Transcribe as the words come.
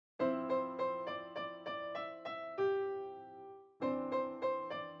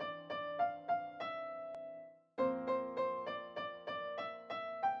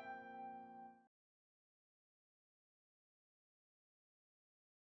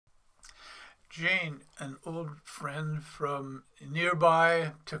Jane, an old friend from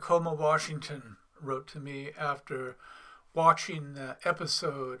nearby Tacoma, Washington, wrote to me after watching the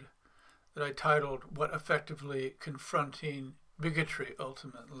episode that I titled What Effectively Confronting Bigotry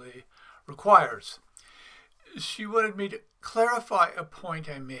Ultimately Requires. She wanted me to clarify a point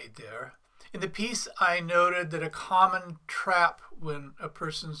I made there. In the piece, I noted that a common trap when a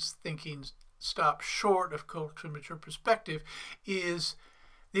person's thinking stops short of culturally mature perspective is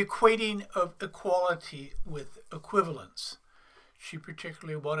the equating of equality with equivalence. She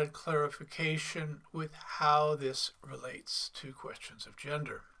particularly wanted clarification with how this relates to questions of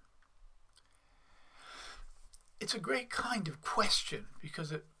gender. It's a great kind of question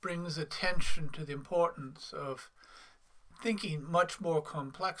because it brings attention to the importance of thinking much more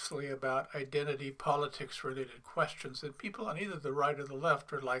complexly about identity politics related questions than people on either the right or the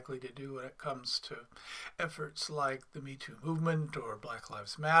left are likely to do when it comes to efforts like the Me Too movement or Black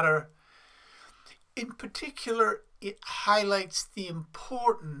Lives Matter. In particular, it highlights the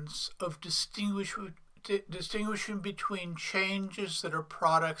importance of distinguishing between changes that are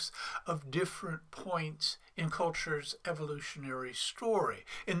products of different points in culture's evolutionary story.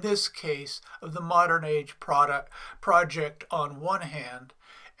 In this case, of the modern age project on one hand,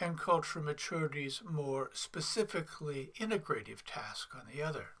 and cultural maturity's more specifically integrative task on the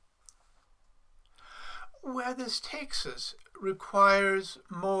other. Where this takes us requires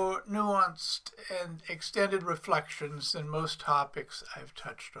more nuanced and extended reflections than most topics I've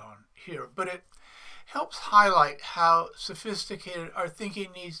touched on here, but it helps highlight how sophisticated our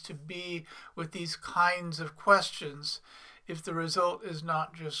thinking needs to be with these kinds of questions if the result is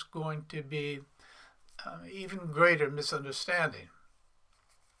not just going to be even greater misunderstanding.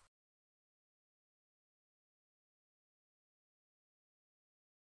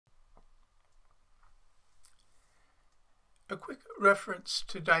 A quick reference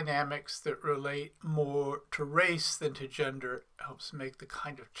to dynamics that relate more to race than to gender helps make the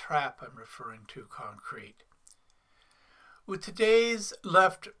kind of trap I'm referring to concrete. With today's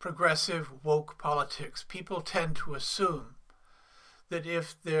left progressive woke politics, people tend to assume that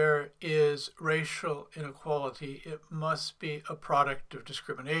if there is racial inequality, it must be a product of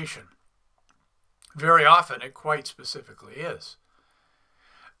discrimination. Very often, it quite specifically is.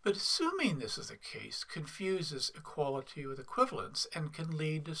 But assuming this is the case confuses equality with equivalence and can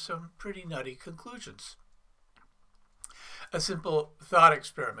lead to some pretty nutty conclusions. A simple thought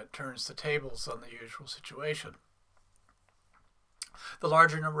experiment turns the tables on the usual situation. The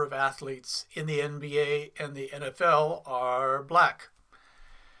larger number of athletes in the NBA and the NFL are black.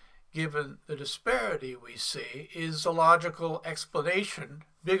 Given the disparity we see, is the logical explanation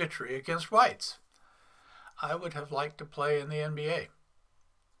bigotry against whites? I would have liked to play in the NBA.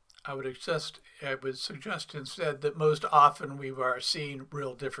 I would suggest instead that most often we are seeing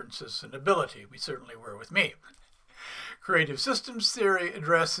real differences in ability. We certainly were with me. Creative systems theory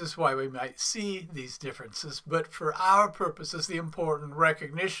addresses why we might see these differences, but for our purposes, the important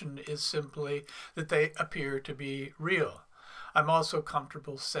recognition is simply that they appear to be real. I'm also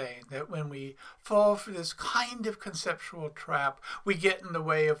comfortable saying that when we fall for this kind of conceptual trap, we get in the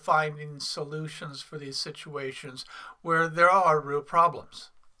way of finding solutions for these situations where there are real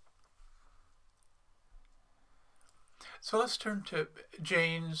problems. So let's turn to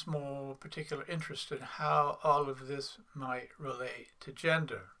Jane's more particular interest in how all of this might relate to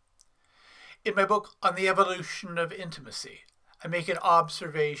gender. In my book on the evolution of intimacy, I make an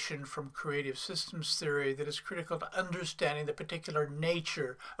observation from creative systems theory that is critical to understanding the particular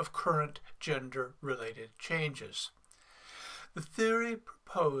nature of current gender-related changes. The theory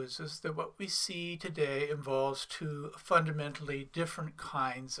proposes that what we see today involves two fundamentally different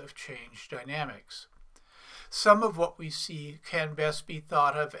kinds of change dynamics. Some of what we see can best be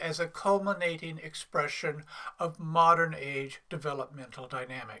thought of as a culminating expression of modern age developmental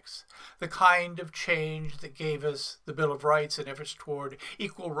dynamics, the kind of change that gave us the Bill of Rights and efforts toward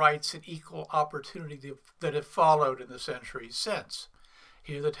equal rights and equal opportunity that have followed in the centuries since.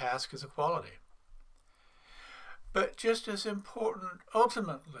 Here the task is equality. But just as important,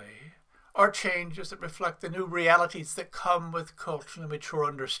 ultimately, are changes that reflect the new realities that come with culturally mature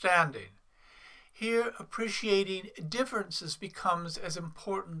understanding. Here, appreciating differences becomes as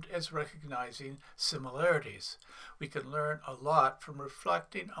important as recognizing similarities. We can learn a lot from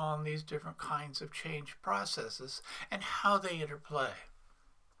reflecting on these different kinds of change processes and how they interplay.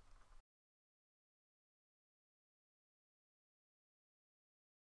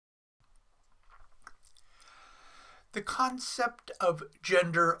 The concept of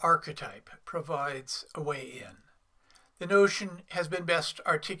gender archetype provides a way in. The notion has been best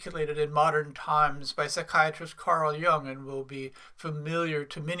articulated in modern times by psychiatrist Carl Jung and will be familiar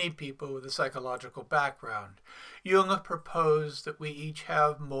to many people with a psychological background. Jung proposed that we each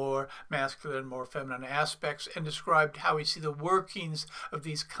have more masculine and more feminine aspects and described how we see the workings of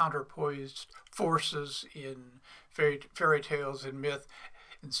these counterposed forces in fairy tales and myth,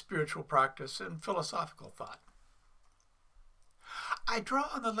 in spiritual practice and philosophical thought. I draw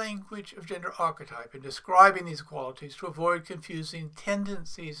on the language of gender archetype in describing these qualities to avoid confusing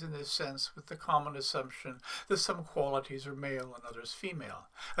tendencies in this sense with the common assumption that some qualities are male and others female.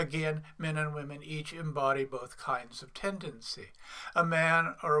 Again, men and women each embody both kinds of tendency. A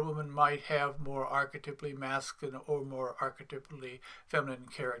man or a woman might have more archetypally masculine or more archetypally feminine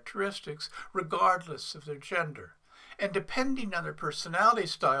characteristics, regardless of their gender. And depending on their personality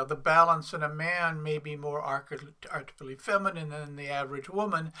style, the balance in a man may be more archetypally feminine than the average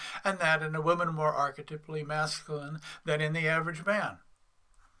woman, and that in a woman more archetypally masculine than in the average man.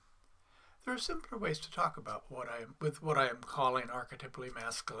 There are simpler ways to talk about what I am calling archetypally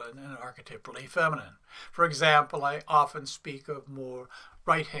masculine and archetypally feminine. For example, I often speak of more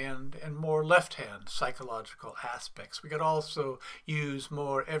right-hand and more left-hand psychological aspects. We could also use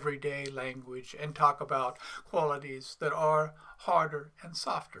more everyday language and talk about qualities that are harder and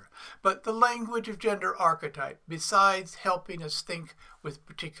softer. But the language of gender archetype, besides helping us think with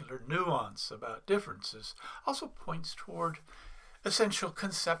particular nuance about differences, also points toward essential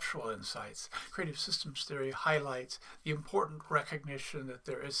conceptual insights. Creative systems theory highlights the important recognition that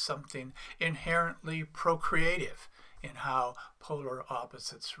there is something inherently procreative in how polar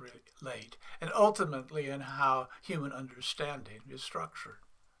opposites relate, and ultimately in how human understanding is structured.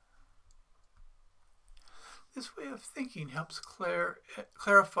 This way of thinking helps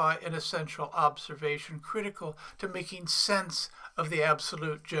clarify an essential observation critical to making sense of the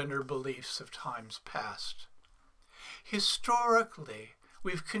absolute gender beliefs of times past. Historically,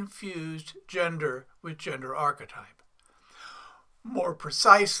 we've confused gender with gender archetype. More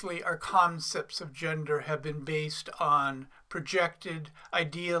precisely, our concepts of gender have been based on projected,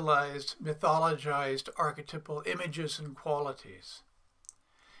 idealized, mythologized archetypal images and qualities.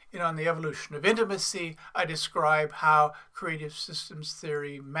 And on the evolution of intimacy, I describe how creative systems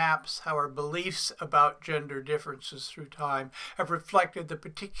theory maps how our beliefs about gender differences through time have reflected the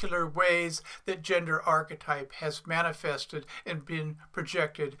particular ways that gender archetype has manifested and been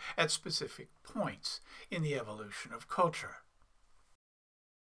projected at specific points in the evolution of culture.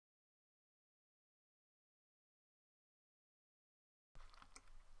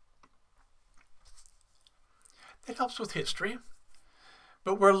 That helps with history.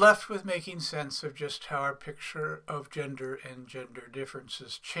 But we're left with making sense of just how our picture of gender and gender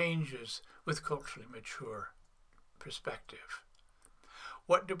differences changes with culturally mature perspective.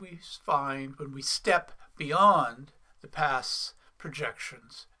 What do we find when we step beyond the past's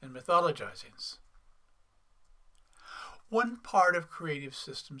projections and mythologizings? One part of creative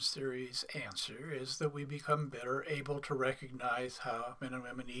systems theory's answer is that we become better able to recognize how men and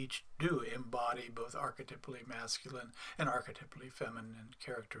women each do embody both archetypally masculine and archetypally feminine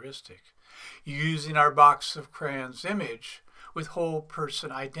characteristics. Using our box of crayons image with whole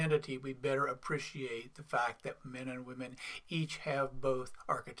person identity, we better appreciate the fact that men and women each have both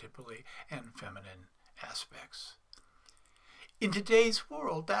archetypally and feminine aspects. In today's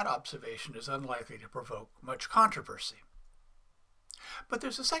world, that observation is unlikely to provoke much controversy. But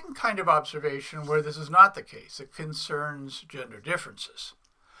there's a second kind of observation where this is not the case. It concerns gender differences.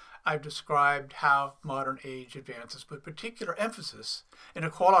 I've described how modern age advances put particular emphasis in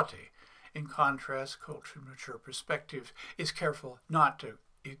equality. In contrast, culturally mature perspective is careful not to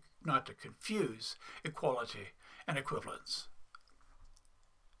confuse equality and equivalence.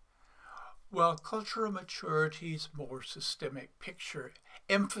 While cultural maturity's more systemic picture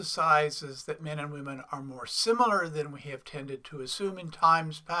emphasizes that men and women are more similar than we have tended to assume in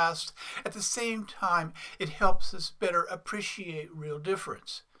times past, at the same time, it helps us better appreciate real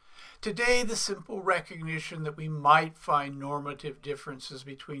difference. Today, the simple recognition that we might find normative differences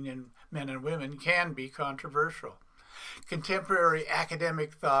between men and women can be controversial. Contemporary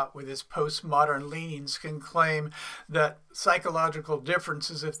academic thought with its postmodern leanings can claim that psychological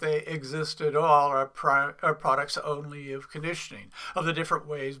differences, if they exist at all, are products only of conditioning, of the different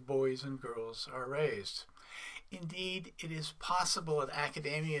ways boys and girls are raised. Indeed, it is possible in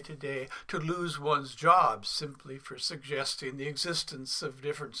academia today to lose one's job simply for suggesting the existence of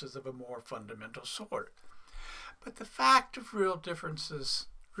differences of a more fundamental sort. But the fact of real differences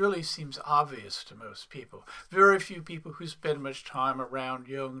really seems obvious to most people. Very few people who spend much time around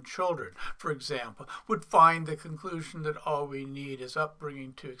young children, for example, would find the conclusion that all we need is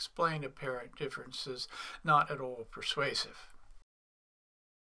upbringing to explain apparent differences not at all persuasive.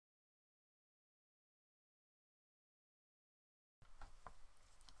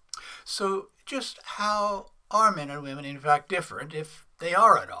 So just how are men and women in fact different, if they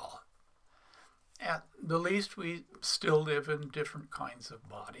are at all? At the least, we still live in different kinds of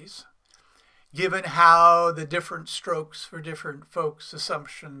bodies. Given how the different strokes for different folks'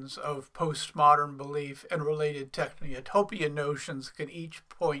 assumptions of postmodern belief and related techno-utopian notions can each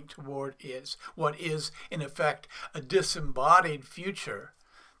point toward what is, in effect, a disembodied future,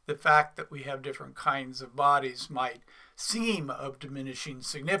 the fact that we have different kinds of bodies might seem of diminishing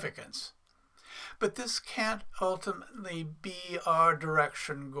significance. But this can't ultimately be our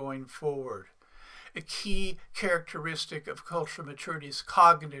direction going forward. A key characteristic of cultural maturity's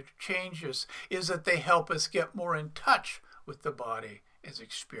cognitive changes is that they help us get more in touch with the body as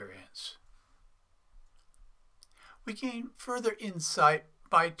experience. We gain further insight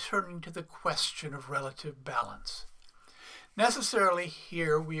by turning to the question of relative balance. Necessarily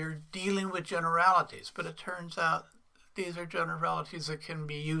here we are dealing with generalities, but it turns out these are generalities that can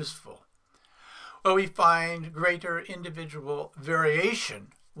be useful. While we find greater individual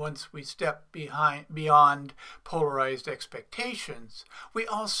variation once we step beyond polarized expectations, we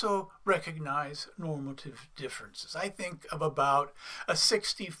also recognize normative differences. I think of about a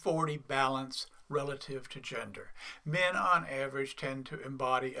 60-40 balance relative to gender. Men on average tend to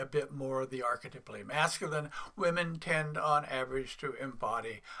embody a bit more of the archetypally masculine. Women tend on average to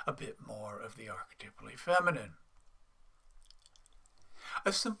embody a bit more of the archetypally feminine.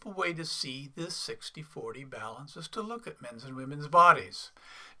 A simple way to see this 60-40 balance is to look at men's and women's bodies.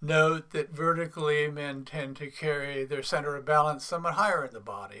 Note that vertically men tend to carry their center of balance somewhat higher in the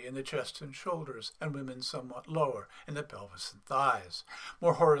body, in the chest and shoulders, and women somewhat lower in the pelvis and thighs.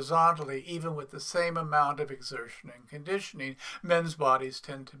 More horizontally, even with the same amount of exertion and conditioning, men's bodies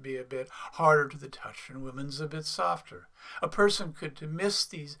tend to be a bit harder to the touch and women's a bit softer. A person could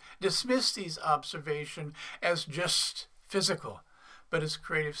dismiss these observations as just physical. But as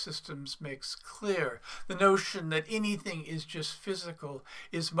Creative Systems makes clear, the notion that anything is just physical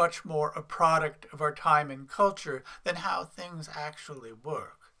is much more a product of our time and culture than how things actually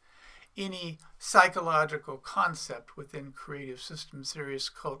work. Any psychological concept within Creative Systems theory's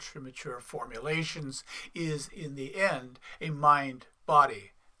culture mature formulations is, in the end, a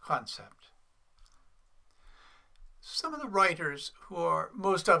mind-body concept. Some of the writers who are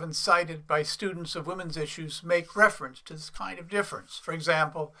most often cited by students of women's issues make reference to this kind of difference. For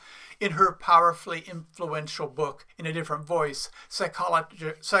example, in her powerfully influential book, In a Different Voice,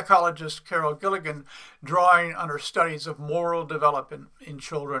 psychologist Carol Gilligan, drawing on her studies of moral development in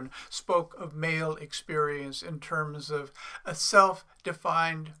children, spoke of male experience in terms of a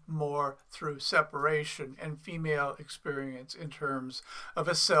self-defined more through separation, and female experience in terms of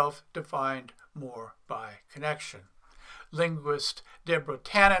a self-defined more by connection. Linguist Deborah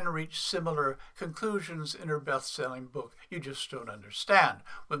Tannen reached similar conclusions in her best-selling book, You Just Don't Understand,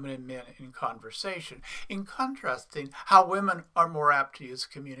 Women and Men in Conversation, in contrasting how women are more apt to use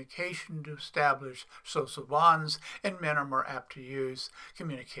communication to establish social bonds and men are more apt to use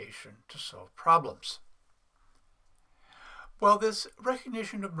communication to solve problems. While this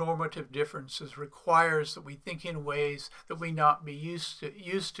recognition of normative differences requires that we think in ways that we not be used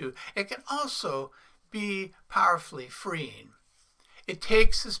to, it can also be powerfully freeing. It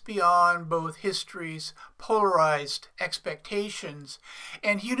takes us beyond both history's polarized expectations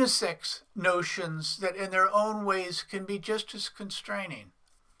and unisex notions that in their own ways can be just as constraining.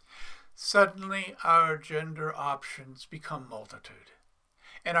 Suddenly our gender options become multitude,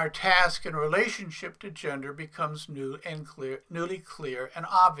 and our task in relationship to gender becomes newly clear and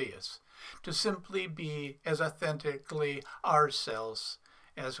obvious, to simply be as authentically ourselves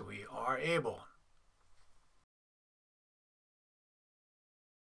as we are able.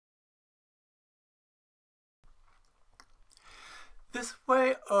 This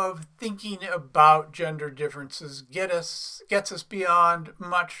way of thinking about gender differences gets us beyond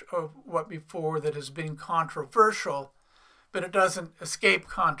much of what before that has been controversial, but it doesn't escape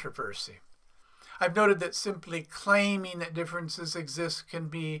controversy. I've noted that simply claiming that differences exist can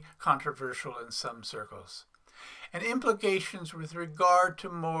be controversial in some circles. And implications with regard to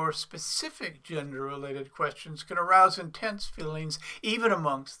more specific gender-related questions can arouse intense feelings even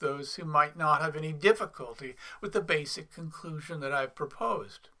amongst those who might not have any difficulty with the basic conclusion that I've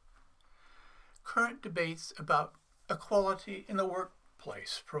proposed. Current debates about equality in the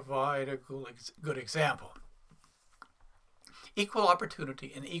workplace provide a good example. Equal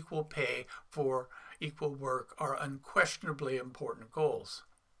opportunity and equal pay for equal work are unquestionably important goals.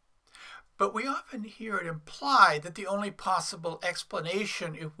 But we often hear it implied that the only possible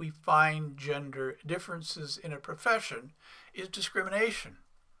explanation if we find gender differences in a profession is discrimination.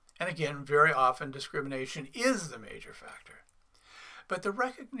 And again, very often discrimination is the major factor. But the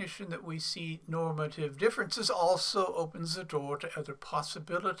recognition that we see normative differences also opens the door to other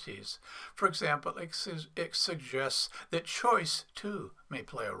possibilities. For example, it suggests that choice, too, may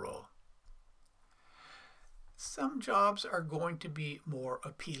play a role. Some jobs are going to be more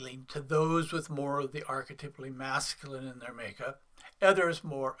appealing to those with more of the archetypally masculine in their makeup, others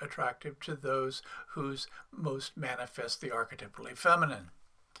more attractive to those whose most manifest the archetypally feminine.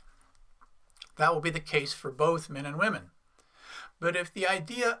 That will be the case for both men and women. But if the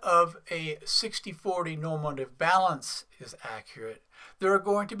idea of a 60-40 normative balance is accurate, there are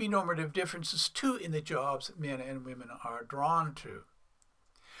going to be normative differences too in the jobs men and women are drawn to.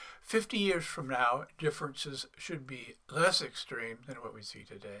 50 years from now, differences should be less extreme than what we see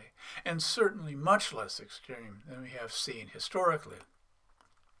today, and certainly much less extreme than we have seen historically.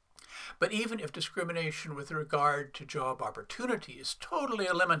 But even if discrimination with regard to job opportunity is totally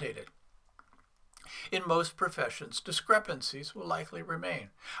eliminated, in most professions, discrepancies will likely remain.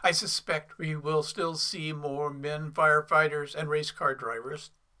 I suspect we will still see more men firefighters and race car drivers,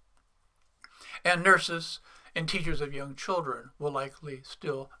 and nurses and teachers of young children will likely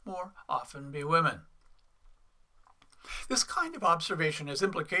still more often be women. This kind of observation has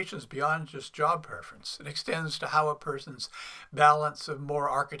implications beyond just job preference. It extends to how a person's balance of more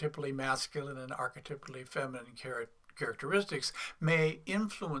archetypally masculine and archetypally feminine characteristics may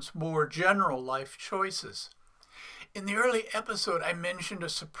influence more general life choices. In the early episode, I mentioned a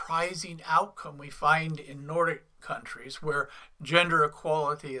surprising outcome we find in Nordic countries where gender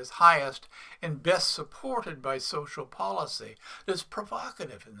equality is highest and best supported by social policy that's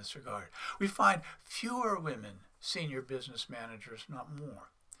provocative in this regard. We find fewer women senior business managers, not more.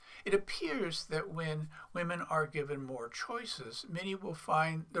 It appears that when women are given more choices, many will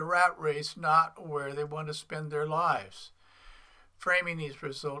find the rat race not where they want to spend their lives. Framing these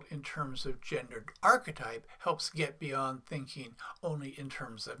results in terms of gendered archetype helps get beyond thinking only in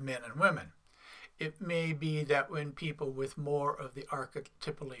terms of men and women. It may be that when people with more of the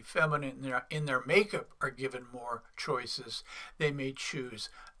archetypally feminine in their makeup are given more choices, they may choose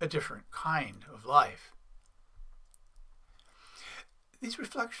a different kind of life. These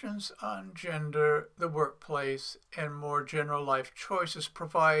reflections on gender, the workplace, and more general life choices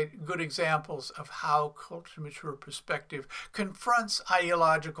provide good examples of how culturally mature perspective confronts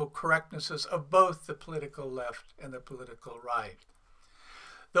ideological correctnesses of both the political left and the political right.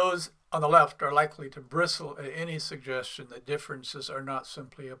 Those on the left are likely to bristle at any suggestion that differences are not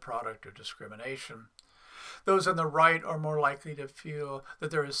simply a product of discrimination. Those on the right are more likely to feel that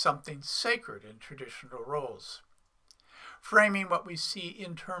there is something sacred in traditional roles. Framing what we see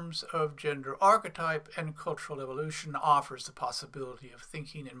in terms of gender archetype and cultural evolution offers the possibility of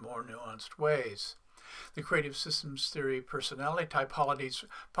thinking in more nuanced ways. The creative systems theory personality typology's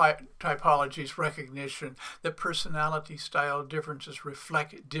recognition that personality style differences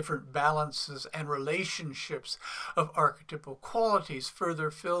reflect different balances and relationships of archetypal qualities further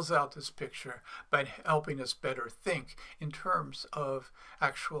fills out this picture by helping us better think in terms of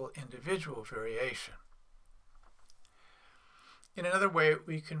actual individual variation. In another way,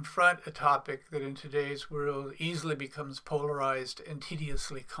 we confront a topic that in today's world easily becomes polarized and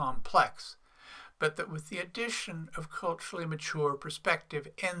tediously complex, but that with the addition of culturally mature perspective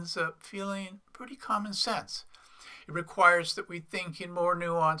ends up feeling pretty common sense. It requires that we think in more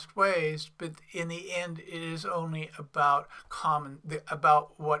nuanced ways, but in the end it is only about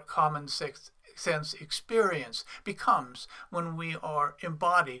what common sense experience becomes when we are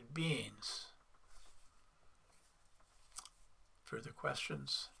embodied beings. Further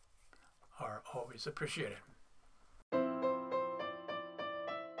questions are always appreciated.